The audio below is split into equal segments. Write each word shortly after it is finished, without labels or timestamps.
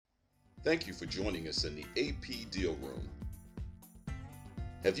Thank you for joining us in the AP Deal Room.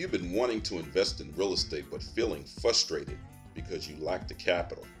 Have you been wanting to invest in real estate but feeling frustrated because you lack the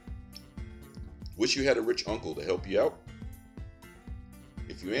capital? Wish you had a rich uncle to help you out?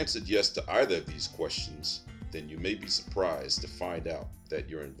 If you answered yes to either of these questions, then you may be surprised to find out that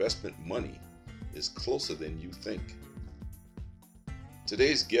your investment money is closer than you think.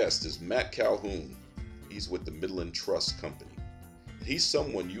 Today's guest is Matt Calhoun. He's with the Midland Trust Company. He's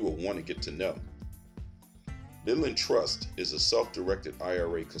someone you will want to get to know. Midland Trust is a self-directed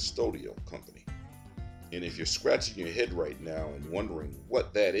IRA custodial company. And if you're scratching your head right now and wondering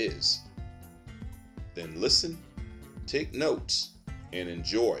what that is, then listen, take notes, and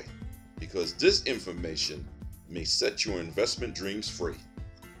enjoy, because this information may set your investment dreams free.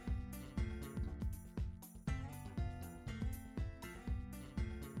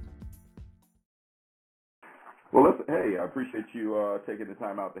 Well, hey, I appreciate you taking the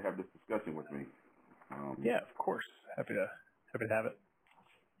time out to have this discussion with me. Yeah, of course. Happy to have it.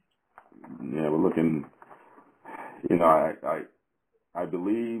 Yeah, we're looking. I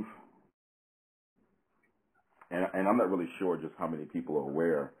believe, and I'm not really sure just how many people are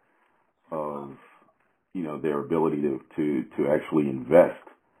aware of, their ability to actually invest,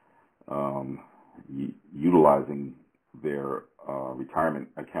 utilizing their retirement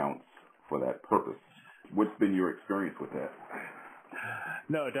accounts for that purpose. What's been your experience with that?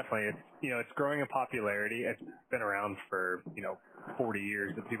 No, definitely. It's growing in popularity. It's been around for, 40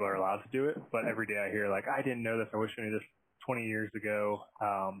 years that people are allowed to do it. But every day I hear, I didn't know this. I wish I knew this 20 years ago.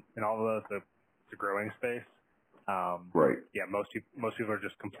 And all of those, it's a growing space. Right. Yeah, most people are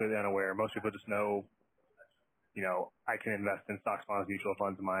just completely unaware. Most people just know, I can invest in stocks, bonds, mutual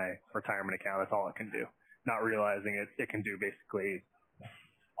funds in my retirement account. That's all it can do. Not realizing it can do basically a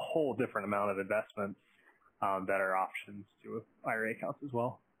whole different amount of investments that are options to IRA accounts as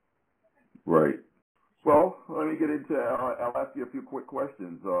well. Right. Well, let me get into. I'll ask you a few quick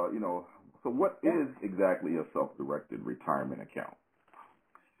questions. So what is exactly a self-directed retirement account?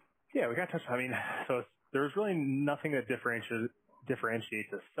 Yeah, we got to touch. So there's really nothing that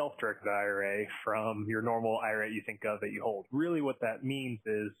differentiates a self-directed IRA from your normal IRA you think of that you hold. Really, what that means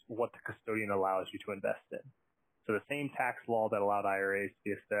is what the custodian allows you to invest in. So the same tax law that allowed IRAs to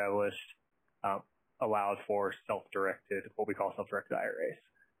be established allowed for self-directed, what we call self-directed IRAs.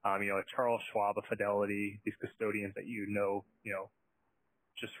 Like Charles Schwab, a Fidelity, these custodians that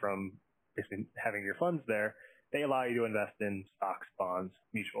just from basically having your funds there, they allow you to invest in stocks, bonds,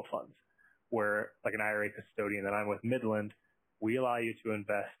 mutual funds. Where like an IRA custodian that I'm with Midland, we allow you to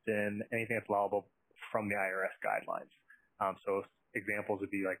invest in anything that's allowable from the IRS guidelines. So examples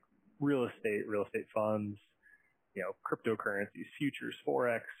would be like real estate funds, cryptocurrencies, futures,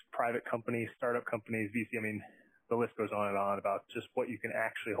 Forex, private companies, startup companies, VC. The list goes on and on about just what you can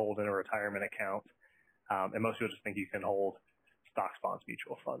actually hold in a retirement account. And most people just think you can hold stocks, bonds,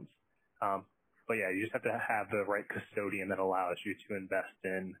 mutual funds. But yeah, you just have to have the right custodian that allows you to invest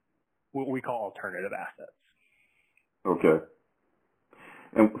in what we call alternative assets. Okay.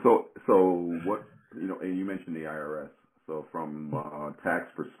 And so what, and you mentioned the IRS. So from a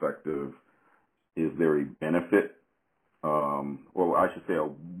tax perspective, is there a benefit? Or I should say,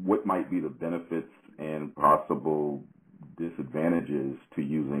 what might be the benefits and possible disadvantages to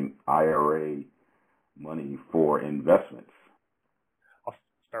using IRA money for investments? I'll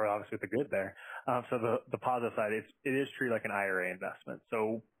start obviously with the good there. So the positive side, it is treated like an IRA investment.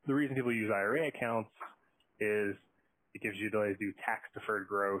 So the reason people use IRA accounts is it gives you the ability to do tax deferred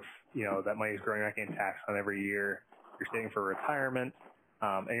growth. That money is growing back in tax on every year. You're saving for retirement,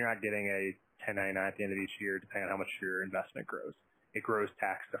 and you're not getting a 1099 at the end of each year, depending on how much your investment grows. It grows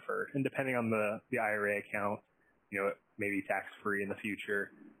tax deferred. And depending on the IRA account, it may be tax free in the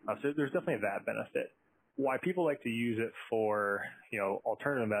future. So there's definitely that benefit. Why people like to use it for,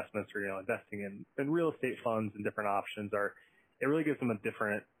 alternative investments or, investing in real estate funds and different options it really gives them a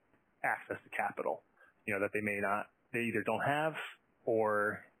different access to capital, that they either don't have,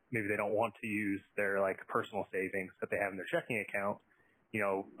 or maybe they don't want to use their personal savings that they have in their checking account.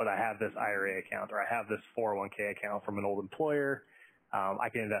 But I have this IRA account, or I have this 401k account from an old employer. I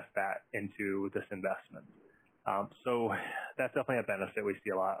can invest that into this investment. So that's definitely a benefit we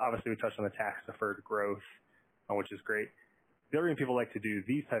see a lot. Obviously, we touched on the tax-deferred growth, which is great. The other reason people like to do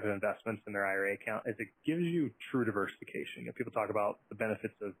these type of investments in their IRA account is it gives you true diversification. People talk about the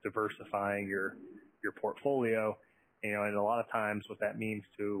benefits of diversifying your portfolio, and a lot of times what that means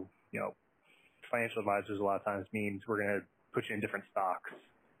to, financial advisors a lot of times means we're going to put you in different stocks,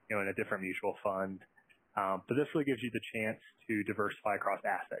 in a different mutual fund. But this really gives you the chance to diversify across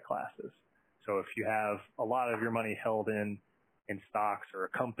asset classes. So if you have a lot of your money held in stocks or a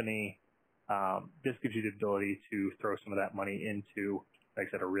company, This gives you the ability to throw some of that money into, like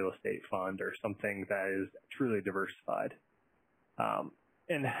I said, a real estate fund or something that is truly diversified.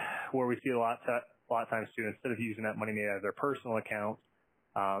 And where we see a lot of times too, instead of using that money made out of their personal account,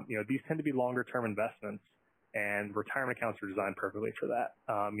 these tend to be longer term investments, and retirement accounts are designed perfectly for that.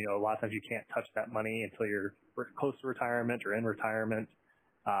 A lot of times you can't touch that money until you're close to retirement or in retirement.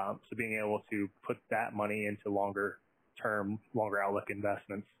 So being able to put that money into longer term, longer outlook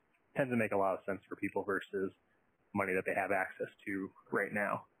investments tends to make a lot of sense for people versus money that they have access to right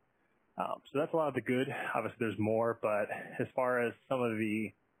now. So that's a lot of the good. Obviously, there's more, but as far as some of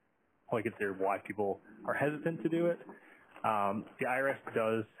the, I consider why people are hesitant to do it, the IRS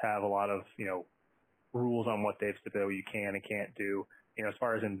does have a lot of, rules on what they've said you can and can't do. As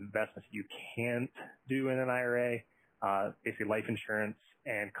far as investments you can't do in an IRA, basically life insurance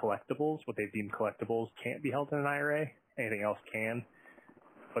and collectibles, what they've deemed collectibles, can't be held in an IRA. Anything else can.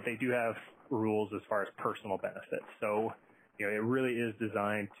 But they do have rules as far as personal benefits. So, it really is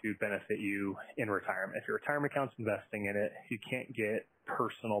designed to benefit you in retirement. If your retirement account's investing in it, you can't get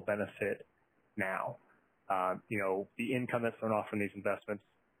personal benefit now. The income that's thrown off from these investments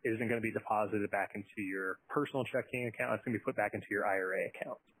isn't going to be deposited back into your personal checking account. It's going to be put back into your IRA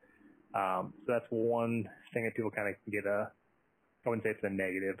account. So that's one thing that people kind of get I wouldn't say it's a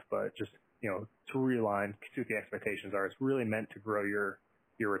negative, but just, to realign to what the expectations are. It's really meant to grow your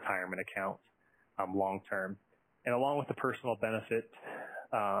retirement account long term. And along with the personal benefit,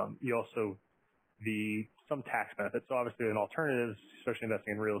 you also some tax benefits. So obviously in alternatives, especially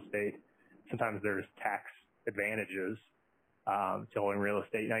investing in real estate, sometimes there's tax advantages to holding real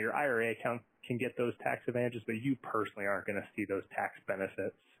estate. Now your IRA account can get those tax advantages, but you personally aren't going to see those tax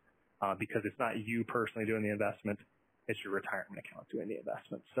benefits because it's not you personally doing the investment, it's your retirement account doing the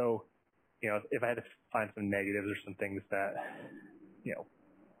investment. So, if I had to find some negatives or some things that,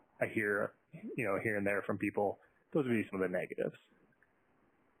 I hear, here and there from people, those would be some of the negatives.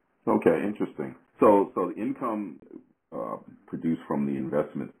 Okay, interesting. So the income produced from the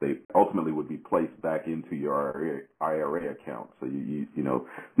investments, they ultimately would be placed back into your IRA account. So it's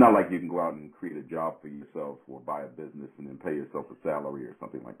not like you can go out and create a job for yourself or buy a business and then pay yourself a salary or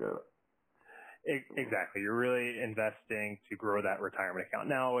something like that. Exactly. You're really investing to grow that retirement account.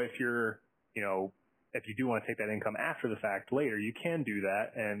 Now, if you're, if you do want to take that income after the fact later, you can do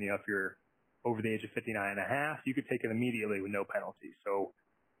that. And, if you're over the age of 59 and a half, you could take it immediately with no penalty. So,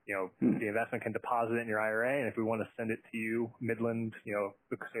 the investment can deposit it in your IRA. And if we want to send it to you, Midland,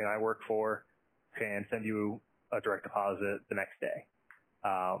 the custodian I work for can send you a direct deposit the next day.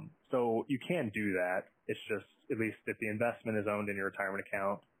 So you can do that. It's just, at least if the investment is owned in your retirement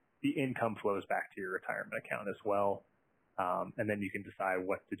account, the income flows back to your retirement account as well. And then you can decide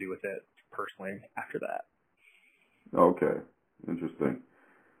what to do with it personally after that. Okay. Interesting.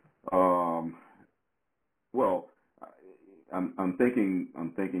 Well, I'm thinking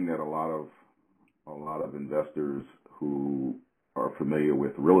that a lot of investors who are familiar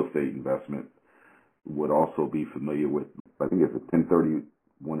with real estate investment would also be familiar with, I think it's a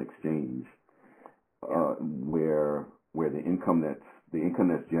 1031 exchange, where the income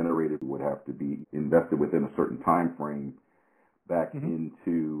that's generated would have to be invested within a certain time frame back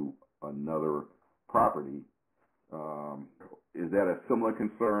into another property. Is that a similar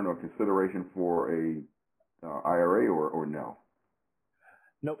concern or consideration for a IRA or no?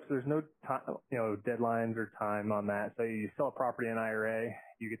 Nope. So there's no time, deadlines or time on that. So you sell a property in IRA,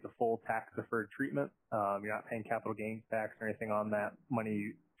 you get the full tax deferred treatment. You're not paying capital gains tax or anything on that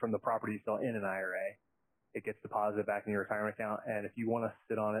money from the property you sell in an IRA. It gets deposited back in your retirement account. And if you want to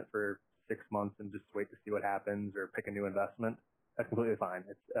sit on it for 6 months and just wait to see what happens or pick a new investment, that's completely fine.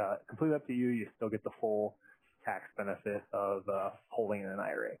 It's completely up to you. You still get the full tax benefit of holding in an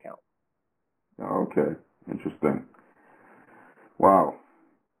IRA account. Okay. Interesting. Wow.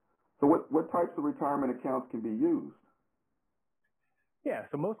 So what types of retirement accounts can be used? Yeah.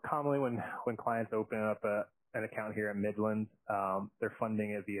 So most commonly when clients open up an account here at Midland, they're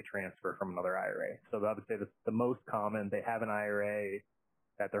funding it via transfer from another IRA. So I would say that the most common, they have an IRA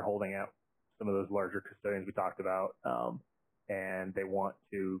that they're holding out, some of those larger custodians we talked about, and they want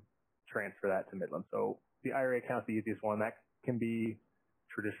to transfer that to Midland. So the IRA account is the easiest one. That can be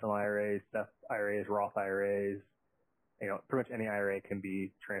traditional IRAs, SEP IRAs, Roth IRAs. Pretty much any IRA can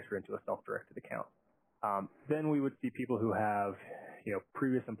be transferred into a self-directed account. Then we would see people who have,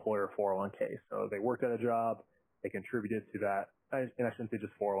 previous employer 401k. So they worked at a job, they contributed to that, and I shouldn't say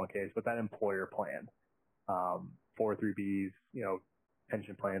just 401ks, but that employer plan, 403bs,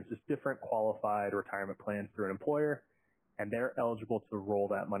 pension plans, just different qualified retirement plans through an employer, and they're eligible to roll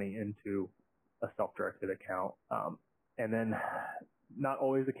that money into a self-directed account. And then not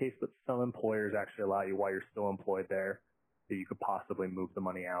always the case, but some employers actually allow you while you're still employed there that you could possibly move the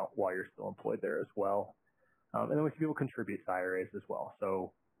money out while you're still employed there as well. And then we see people contribute to IRAs as well.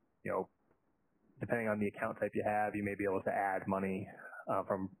 So, depending on the account type you have, you may be able to add money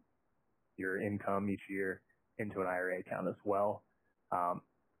from your income each year into an IRA account as well.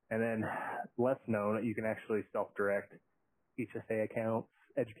 And then less known, you can actually self-direct HSA accounts,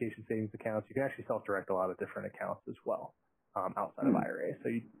 education savings accounts. You can actually self-direct a lot of different accounts as well outside of IRA. So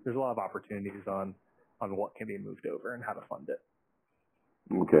there's a lot of opportunities on what can be moved over and how to fund it.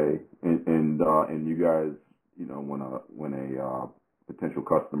 Okay, and you guys, when a potential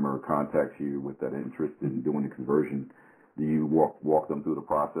customer contacts you with that interest in doing the conversion, do you walk them through the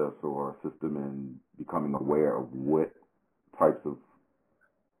process or assist them in becoming aware of what types of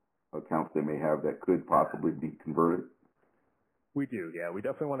accounts they may have that could possibly be converted? We do, yeah. We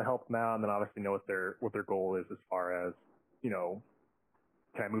definitely want to help them out, and then obviously know what their goal is as far as,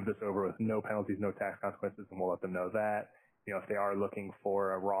 can I move this over with no penalties, no tax consequences, and we'll let them know that. If they are looking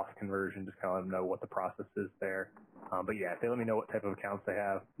for a Roth conversion, just kind of let them know what the process is there. But yeah, if they let me know what type of accounts they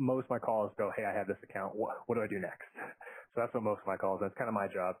have, most of my calls go, hey, I have this account. What do I do next? So that's what most of my calls. That's kind of my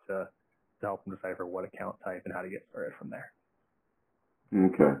job to help them decipher what account type and how to get started from there.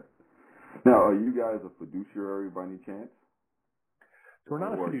 Okay. Now, are you guys a fiduciary by any chance? So we're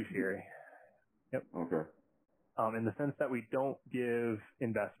not a fiduciary. Yep. Okay. In the sense that we don't give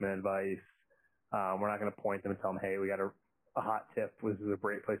investment advice. We're not going to point them and tell them, hey, we got a hot tip. This is a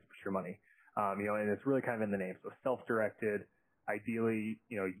great place to put your money. And it's really kind of in the name. So self-directed, ideally,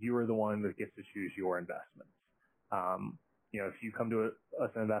 you are the one that gets to choose your investments. If you come to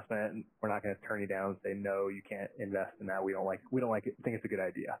us an investment, we're not going to turn you down and say, no, you can't invest in that. We don't like it. Think it's a good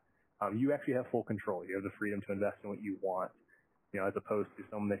idea. You actually have full control. You have the freedom to invest in what you want. As opposed to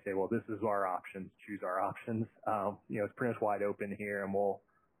someone, they say, well, this is our options, choose our options. It's pretty much wide open here, and we'll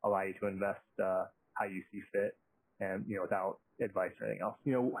allow you to invest how you see fit and, without advice or anything else.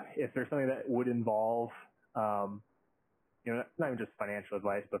 If there's something that would involve, not even just financial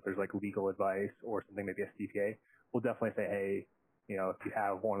advice, but there's like legal advice or something, maybe a CPA, we'll definitely say, hey, if you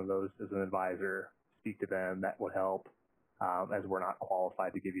have one of those as an advisor, speak to them. That would help, as we're not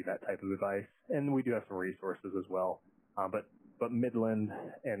qualified to give you that type of advice. And we do have some resources as well. But Midland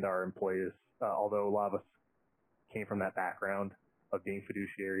and our employees, although a lot of us came from that background of being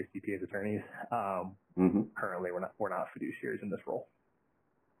fiduciary CPAs attorneys, currently we're not fiduciaries in this role.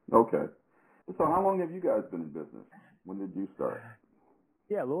 Okay. So how long have you guys been in business? When did you start?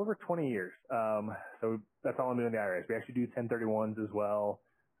 Yeah, a little over 20 years. So that's all I'm doing in the IRAs. We actually do 1031s as well.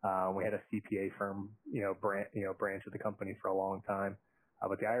 We had a CPA firm, branch of the company for a long time.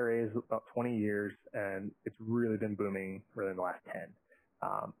 But the IRA is about 20 years, and it's really been booming really in the last 10.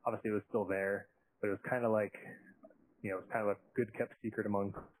 Obviously, it was still there, but it was kind of like, it's kind of a good kept secret among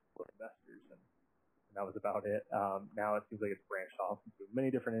investors, and that was about it. Now it seems like it's branched off into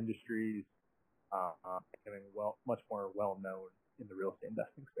many different industries, becoming much more well known in the real estate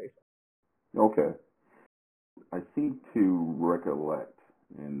investing space. Okay. I seem to recollect,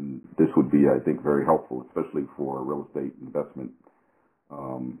 and this would be, I think, very helpful, especially for real estate investment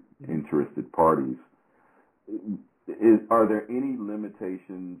interested parties. Are there any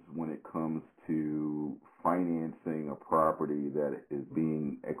limitations when it comes to financing a property that is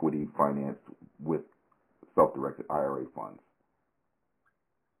being equity financed with self-directed IRA funds?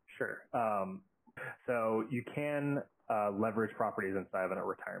 Sure. So you can leverage properties inside of a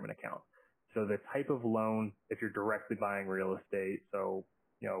retirement account. So the type of loan, if you're directly buying real estate, so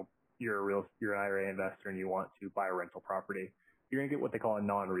you're an IRA investor and you want to buy a rental property, you're going to get what they call a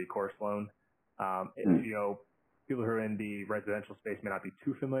non-recourse loan. People who are in the residential space may not be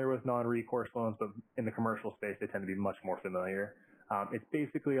too familiar with non-recourse loans, but in the commercial space, they tend to be much more familiar. It's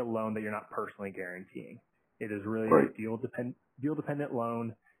basically a loan that you're not personally guaranteeing. It is really a deal-dependent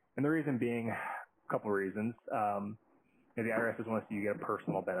loan. And the reason being, a couple of reasons. The IRS wants you to get a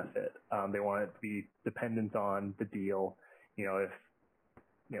personal benefit. They want it to be dependent on the deal. If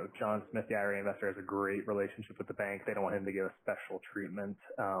John Smith, the IRA investor, has a great relationship with the bank, they don't want him to get a special treatment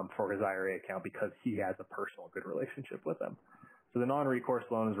for his IRA account because he has a personal good relationship with them. So the non-recourse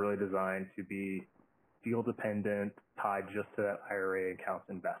loan is really designed to be deal dependent, tied just to that IRA account's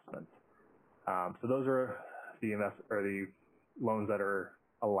investment. So those are the loans that are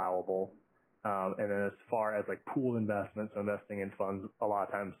allowable. And then as far as like pooled investments, so investing in funds, a lot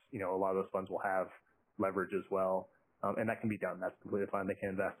of times, a lot of those funds will have leverage as well. And that can be done. That's completely fine. They can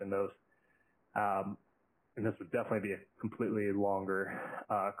invest in those. And this would definitely be a completely longer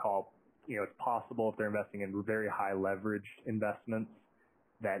call. It's possible if they're investing in very high leveraged investments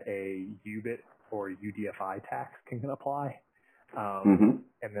that a UBIT or UDFI tax can apply.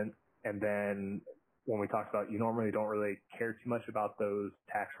 And then when we talked about, you normally don't really care too much about those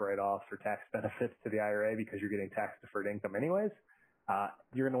tax write-offs or tax benefits to the IRA because you're getting tax deferred income anyways.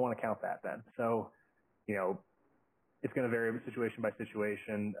 You're going to want to count that then. So, it's going to vary situation by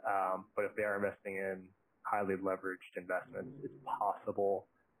situation. But if they are investing in highly leveraged investments, it's possible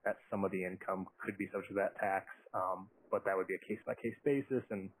that some of the income could be subject to that tax. But that would be a case by case basis.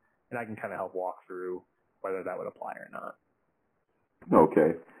 And I can kind of help walk through whether that would apply or not.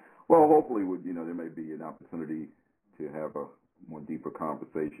 Okay. Well, hopefully, there may be an opportunity to have a more deeper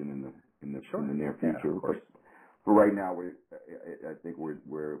conversation in the near future. Yeah, but for right now, I think we're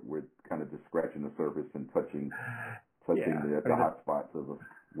kind of just scratching the surface and touching the hot spots of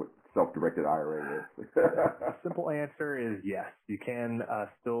what self-directed IRA is. The simple answer is yes. You can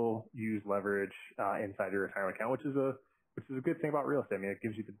still use leverage inside your retirement account, which is a good thing about real estate. I mean, it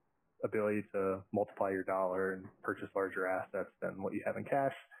gives you the ability to multiply your dollar and purchase larger assets than what you have in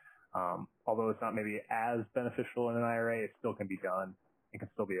cash. Although it's not maybe as beneficial in an IRA, it still can be done. It can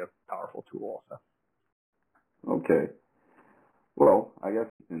still be a powerful tool also. Okay. Well, I guess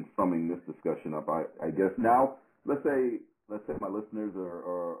in summing this discussion up, I guess now, let's say my listeners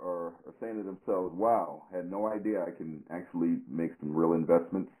are saying to themselves, wow, I had no idea I can actually make some real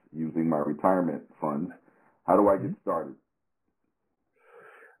investments using my retirement funds. How do I get started?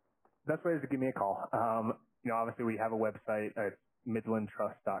 Best way is to give me a call. Obviously we have a website at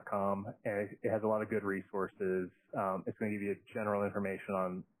midlandtrust.com, and it has a lot of good resources. It's going to give you general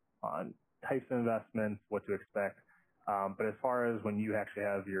information on types of investments, what to expect. But as far as when you actually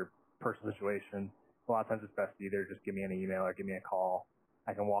have your personal situation, a lot of times it's best to either just give me an email or give me a call.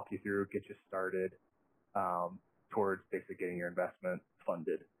 I can walk you through, get you started towards basically getting your investment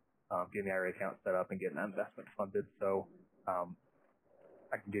funded, getting the IRA account set up and getting that investment funded. So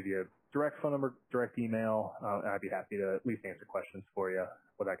I can give you a direct phone number, direct email, and I'd be happy to at least answer questions for you,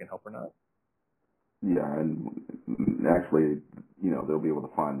 whether I can help or not. Yeah, and actually, they'll be able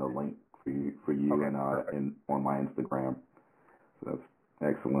to find the link for you Okay, and on my Instagram. So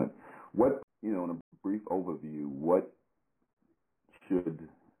that's excellent. What, in a brief overview, what should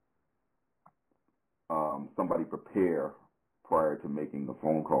somebody prepare prior to making a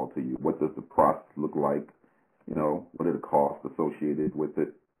phone call to you? What does the process look like? What are the costs associated with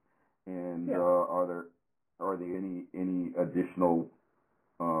it? And are there any additional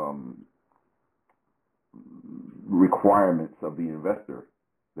requirements of the investor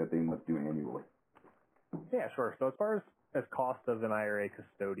that they must do annually? Yeah, sure. So as far as cost of an IRA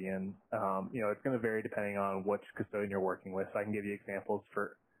custodian, it's going to vary depending on which custodian you're working with. So I can give you examples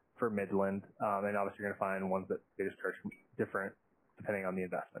for Midland, and obviously you're going to find ones that they just charge different depending on the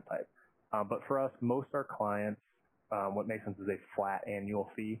investment type. But for us, most of our clients, what makes sense is a flat annual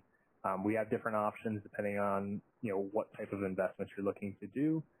fee. We have different options depending on what type of investments you're looking to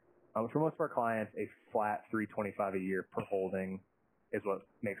do. For most of our clients, a flat $325 a year per holding is what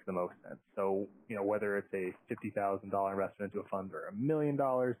makes the most sense. So, whether it's a $50,000 investment into a fund or $1 million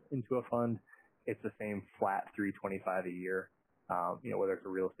into a fund, it's the same flat $325 a year, whether it's a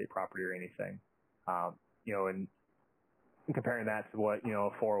real estate property or anything. And comparing that to what,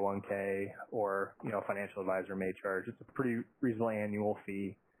 a 401k or, a financial advisor may charge, it's a pretty reasonable annual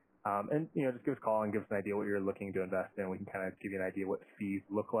fee. And, just give us a call and give us an idea what you're looking to invest in. We can kind of give you an idea what fees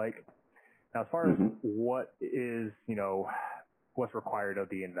look like. Now, as far as what is, what's required of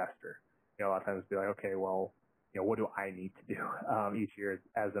the investor, a lot of times be like, okay, well, what do I need to do each year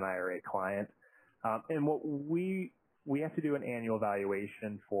as an IRA client? And what we have to do an annual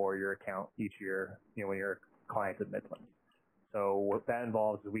evaluation for your account each year, when you're a client at Midland. So what that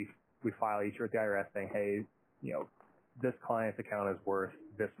involves is we file each year with the IRS saying, hey, this client's account is worth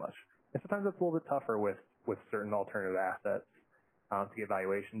this much. And sometimes it's a little bit tougher with certain alternative assets to get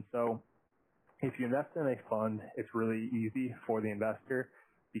valuation. So if you invest in a fund, it's really easy for the investor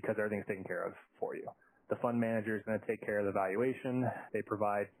because everything's taken care of for you. The fund manager is going to take care of the valuation. They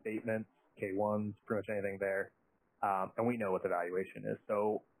provide statements, K1s, pretty much anything there. And we know what the valuation is.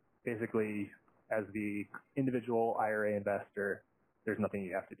 So basically, as the individual IRA investor, there's nothing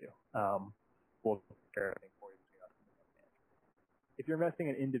you have to do. We'll take care of everything for you. If you're investing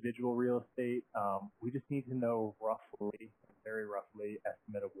in individual real estate, we just need to know very roughly,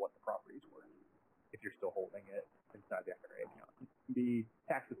 estimate of what the property is worth if you're still holding it inside the IRA account. It can be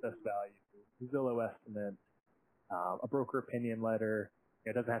tax assessed value, Zillow estimate, a broker opinion letter.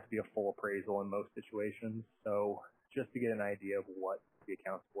 It doesn't have to be a full appraisal in most situations. So just to get an idea of what the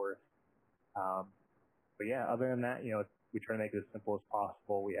account's worth. But yeah, other than that, we try to make it as simple as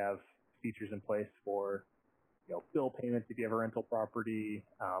possible. We have features in place for, bill payments if you have a rental property,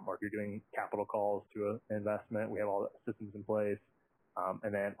 or if you're doing capital calls to an investment, we have all the systems in place.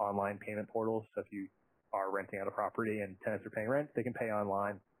 And then online payment portals. So if you are renting out a property and tenants are paying rent, they can pay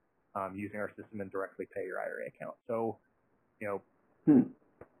online using our system and directly pay your IRA account. So,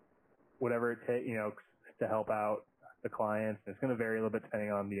 whatever it takes, to help out the clients. It's going to vary a little bit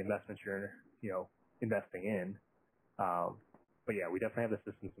depending on the investments you're, investing in. But yeah, we definitely have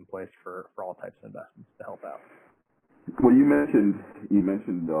the systems in place for all types of investments to help out. Well, you mentioned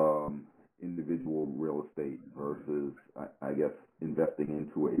individual real estate versus, I guess, investing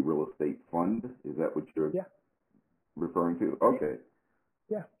into a real estate fund. Is that what you're referring to? Okay.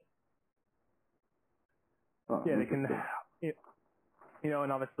 Yeah. Yeah, they can,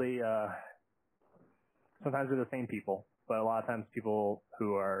 and obviously, sometimes they're the same people, but a lot of times people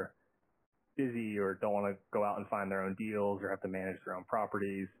who are busy or don't want to go out and find their own deals or have to manage their own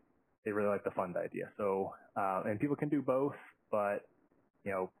properties, they really like the fund idea. So, and people can do both, but,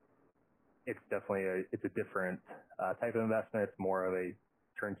 it's definitely it's a different type of investment. It's more of a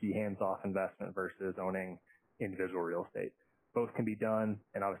turnkey hands-off investment versus owning individual real estate. Both can be done,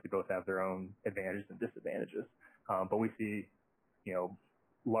 and obviously both have their own advantages and disadvantages. But we see,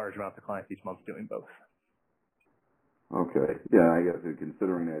 large amounts of clients each month doing both. Okay. Yeah, I guess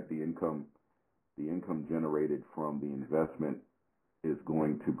considering that the income generated from the investment is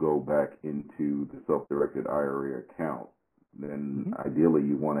going to go back into the self-directed IRA account, then ideally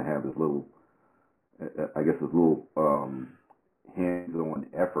you want to have as little hands-on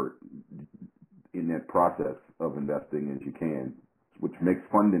effort in that process of investing as you can, which makes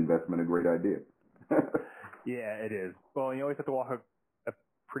fund investment a great idea. Yeah, it is. Well, you always have to walk a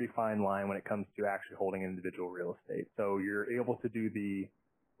pretty fine line when it comes to actually holding individual real estate. So you're able to do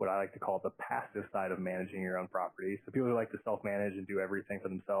what I like to call the passive side of managing your own property. So people who like to self-manage and do everything for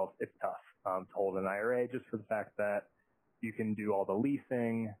themselves, it's tough to hold an IRA just for the fact that you can do all the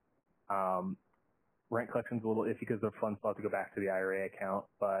leasing. Rent collection's a little iffy because the funds still have to go back to the IRA account,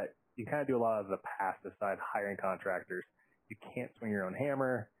 but you kind of do a lot of the passive side, hiring contractors. You can't swing your own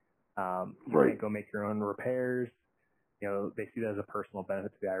hammer. You can't go make your own repairs. They see that as a personal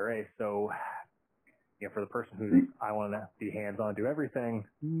benefit to the IRA. So, for the person who I want to be hands-on, do everything,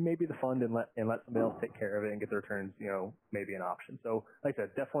 maybe the fund and let somebody else take care of it and get the returns, maybe an option. So, like I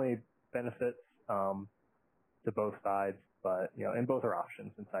said, definitely benefits to both sides, but, and both are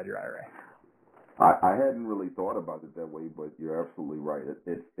options inside your IRA. I hadn't really thought about it that way, but you're absolutely right.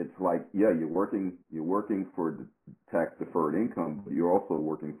 It's like, you're working for tax deferred income, but you're also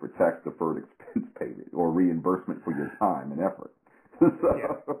working for tax deferred expense payment or reimbursement for your time and effort.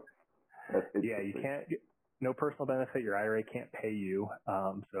 You can't. No personal benefit. Your IRA can't pay you.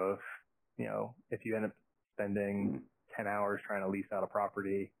 So if you end up spending 10 hours trying to lease out a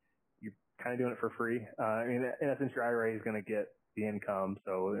property, you're kind of doing it for free. In essence, your IRA is going to get the income,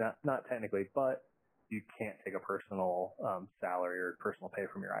 so not technically, but you can't take a personal salary or personal pay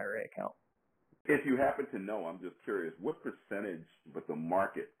from your IRA account. If you happen to know, I'm just curious, what percentage of the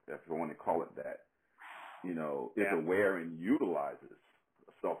market, if I want to call it that, is aware and utilizes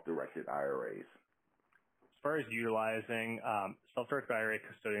self-directed IRAs? As far as utilizing, self-directed IRA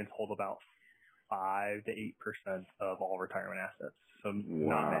custodians hold about 5 to 8% of all retirement assets, so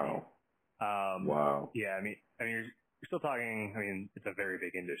not many. Wow. Yeah, you're still talking, it's a very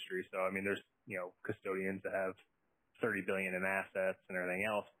big industry. So, there's, custodians that have 30 billion in assets and everything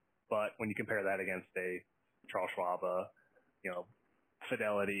else. But when you compare that against Charles Schwab,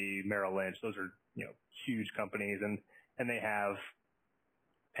 Fidelity, Merrill Lynch, those are, huge companies and they have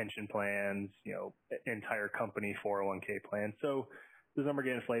pension plans, entire company 401k plans. So those numbers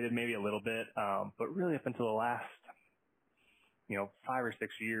get inflated maybe a little bit. But really up until the last, 5 or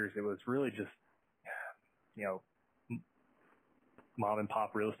 6 years, it was really just, mom and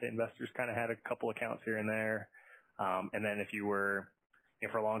pop real estate investors kind of had a couple accounts here and there. And then if you were,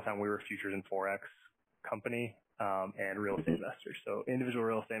 for a long time, we were a futures and Forex company, and real estate investors. So individual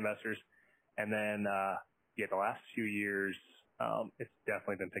real estate investors. And then, the last few years, it's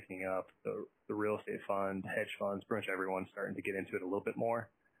definitely been picking up. The real estate fund, hedge funds, pretty much everyone's starting to get into it a little bit more.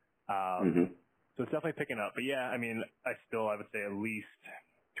 So it's definitely picking up. But I would say at least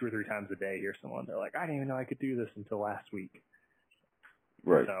 2 or 3 times a day hear someone, they're like, I didn't even know I could do this until last week.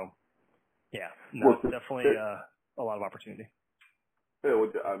 Right. So, definitely a lot of opportunity. Yeah,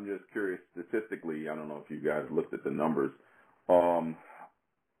 I'm just curious, statistically, I don't know if you guys looked at the numbers.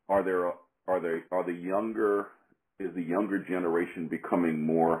 Is the younger generation becoming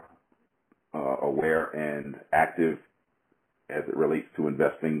more aware and active as it relates to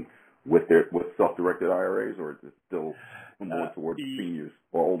investing with self-directed IRAs, or is it still more towards seniors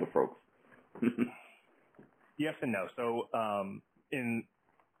or older folks? Yes and no. So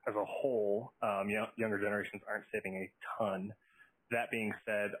as a whole, younger generations aren't saving a ton. That being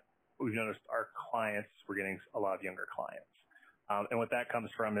said, we've noticed our clients, we're getting a lot of younger clients. And what that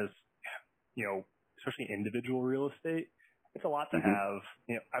comes from is, especially individual real estate, it's a lot to have.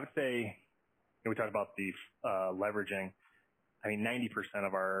 I would say, we talked about the leveraging. I mean, 90%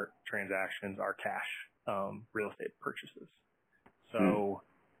 of our transactions are cash real estate purchases. So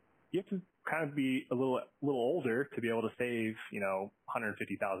you have to kind of be a little older to be able to save,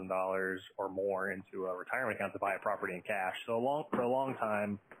 $150,000 or more into a retirement account to buy a property in cash. So for a long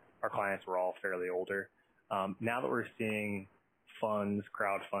time, our clients were all fairly older. Now that we're seeing funds,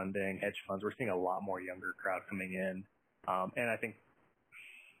 crowdfunding, hedge funds, we're seeing a lot more younger crowd coming in. And I think,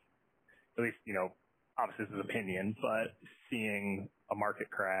 at least, obviously this is opinion, but seeing a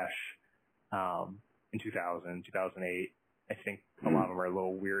market crash in 2000, 2008, I think a lot of them are a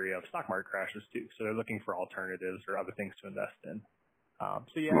little weary of stock market crashes too. So they're looking for alternatives or other things to invest in.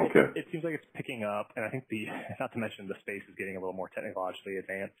 It seems like it's picking up. And I think not to mention the space is getting a little more technologically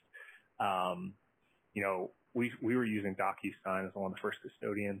advanced. We were using DocuSign as one of the first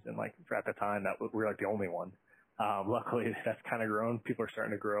custodians. And at the time we were the only one. Luckily that's kind of grown. People are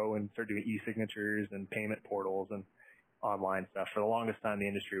starting to grow and start doing e-signatures and payment portals and online stuff. For the longest time, the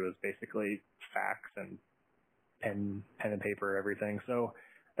industry was basically fax and pen and paper, everything. So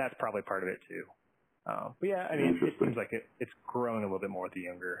that's probably part of it too. It seems like it's growing a little bit more with the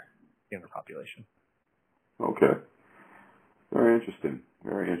younger population. Okay. Very interesting.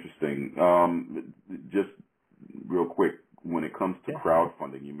 Very interesting. Just real quick, when it comes to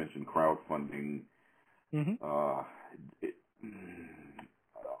crowdfunding, you mentioned crowdfunding.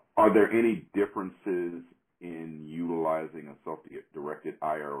 Are there any differences in utilizing a self-directed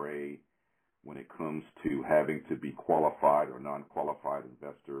IRA when it comes to having to be qualified or non-qualified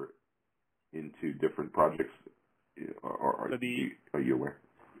investor into different projects? Are you aware?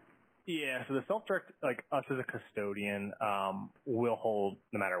 Yeah, so the self-direct, us as a custodian, will hold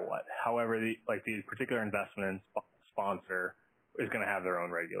no matter what. However, the particular investment sponsor is going to have their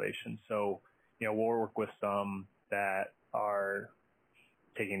own regulations. So, we'll work with some that are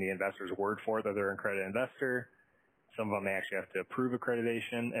taking the investor's word for it that they're an accredited investor. Some of them may actually have to approve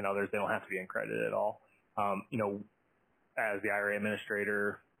accreditation, and others, they don't have to be accredited at all. As the IRA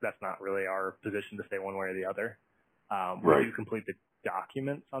administrator, that's not really our position to say one way or the other. We do complete the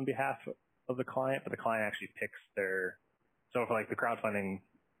documents on behalf of the client, but the client actually picks so for the crowdfunding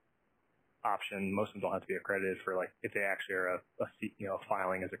option, most of them don't have to be accredited for if they actually are a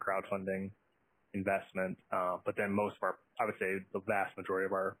filing as a crowdfunding investment. But then I would say the vast majority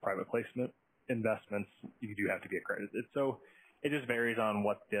of our private placement investments, you do have to be accredited. So it just varies on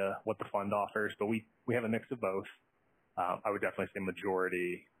what the fund offers, but we have a mix of both. I would definitely say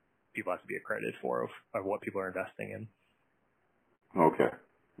majority people have to be accredited of what people are investing in. Okay.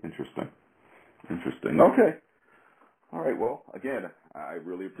 Interesting. Okay. All right. Well, again, I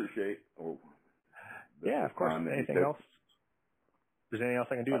really appreciate. Of course. Anything else? If there's anything else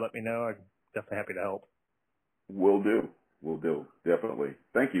I can do, let me know. I'm definitely happy to help. Will do. Definitely.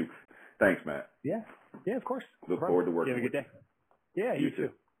 Thank you. Thanks, Matt. Yeah, of course. Look forward to working with you. Have a good day. Yeah, you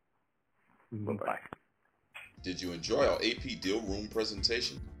too. Bye. Did you enjoy our AP Deal Room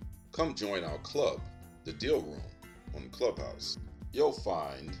presentation? Come join our club, the Deal Room, on Clubhouse. You'll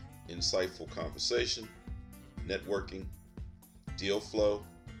find insightful conversation, networking, deal flow,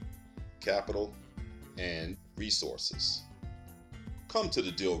 capital, and resources. Come to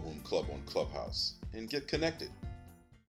the Deal Room Club on Clubhouse and get connected.